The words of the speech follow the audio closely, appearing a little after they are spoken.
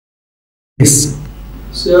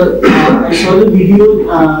Sir, I saw the video,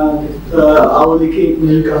 our like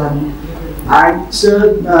Mil Kahani, and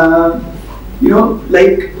sir,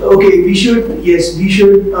 like okay, we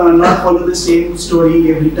should not follow the same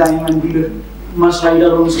story every time, and we must write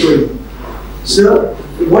our own story. Sir,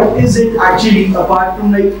 what is it actually apart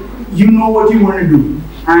from like you know what you want to do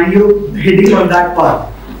and you're heading on that path?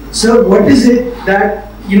 Sir, what is it that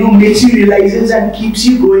makes you realizes and keeps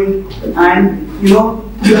you going, and you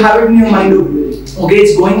have it in your mind, okay,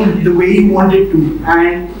 it's going the way you want it to,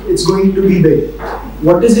 and it's going to be big.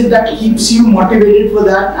 What is it that keeps you motivated for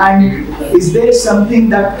that, and is there something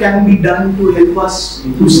that can be done to help us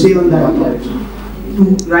to stay on that path,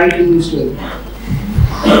 to write a new story?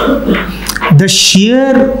 The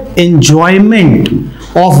sheer enjoyment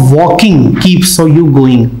of walking keeps you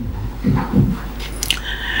going.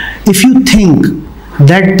 If you think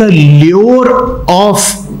that the lure of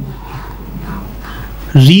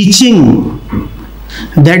reaching,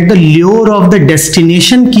 that the lure of the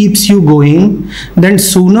destination keeps you going, then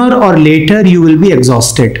sooner or later you will be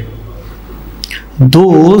exhausted.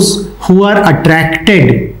 Those who are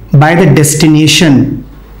attracted by the destination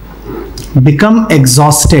become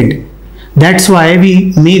exhausted. That's why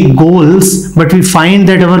we make goals, but we find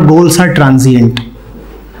that our goals are transient.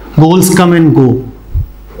 Goals come and go.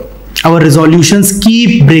 Our resolutions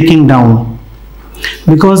keep breaking down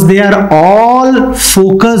because they are all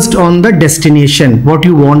focused on the destination, what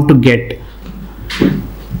you want to get.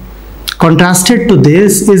 Contrasted to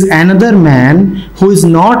this is another man who is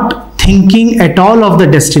not thinking at all of the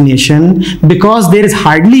destination because there is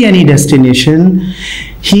hardly any destination.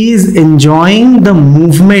 He is enjoying the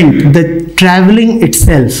movement, the traveling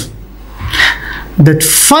itself. That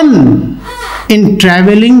fun in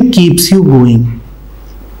traveling keeps you going.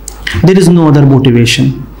 There is no other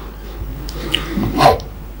motivation.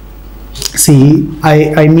 See,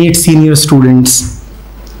 I meet senior students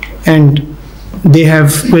and they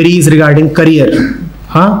have queries regarding career.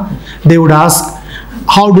 They would ask,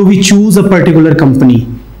 how do we choose a particular company?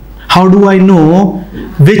 How do I know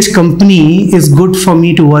which company is good for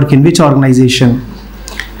me to work in, which organization?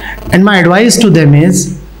 And my advice to them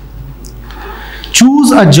is,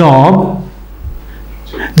 choose a job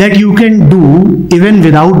that you can do even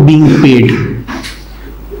without being paid.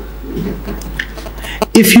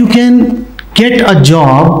 If you can get a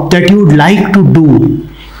job that you would like to do,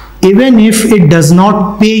 even if it does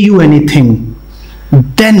not pay you anything,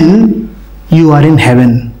 then you are in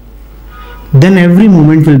heaven. Then every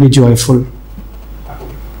moment will be joyful.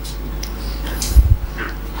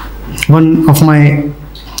 One of my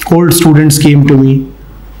old students came to me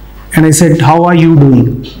and I said, how are you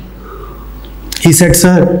doing? He said,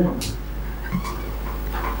 sir,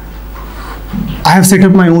 I have set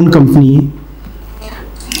up my own company.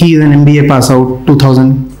 He is an MBA pass out,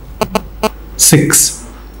 2006.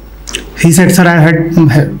 He said, sir, I had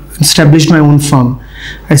established my own firm.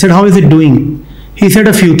 I said, how is it doing? He said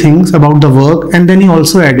a few things about the work, and then he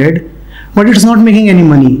also added, but it's not making any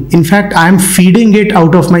money. In fact, I am feeding it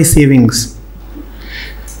out of my savings.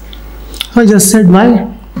 I just said, why?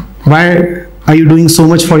 Why are you doing so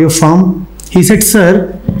much for your firm? He said,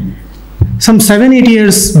 sir, some 7-8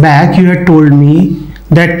 years back, you had told me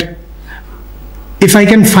that if I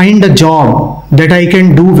can find a job that I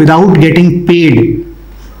can do without getting paid,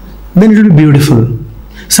 then it will be beautiful.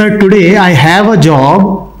 Sir, today I have a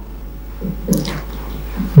job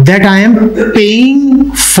that I am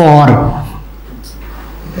paying for.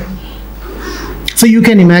 So you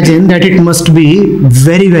can imagine that it must be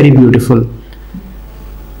very, very beautiful.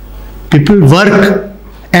 People work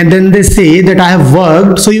and then they say that I have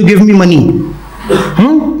worked, so you give me money.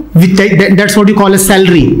 That's what you call a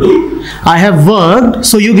salary. I have worked,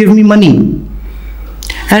 so you give me money.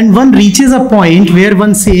 And one reaches a point where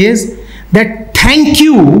one says that thank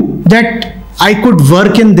you that I could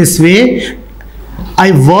work in this way.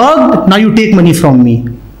 I worked, now you take money from me.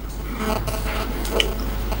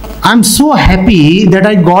 I'm so happy that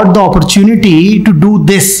I got the opportunity to do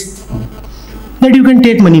this, that you can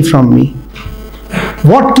take money from me.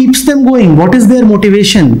 What keeps them going? What is their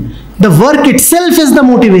motivation? The work itself is the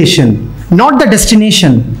motivation, not the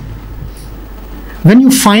destination. When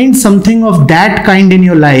you find something of that kind in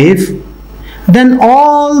your life, then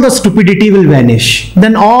all the stupidity will vanish.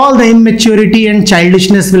 Then all the immaturity and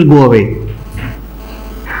childishness will go away.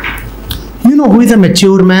 You know who is a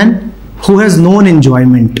mature man? Who has known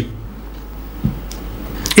enjoyment.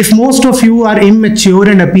 If most of you are immature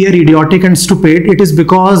and appear idiotic and stupid, it is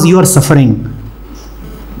because you are suffering.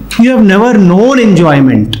 You have never known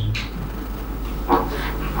enjoyment.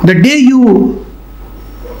 The day you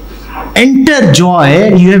enter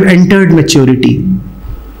joy, you have entered maturity.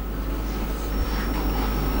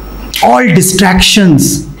 all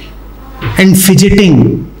distractions and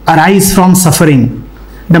fidgeting arise from suffering.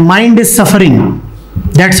 The mind is suffering.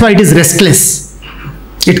 That's why it is restless.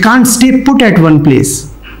 It can't stay put at one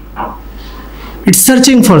place. It's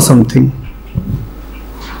searching for something.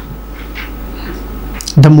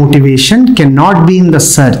 The motivation cannot be in the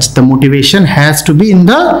search. The motivation has to be in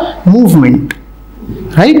the movement.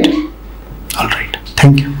 Right? All right.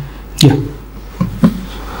 Thank you. Yeah.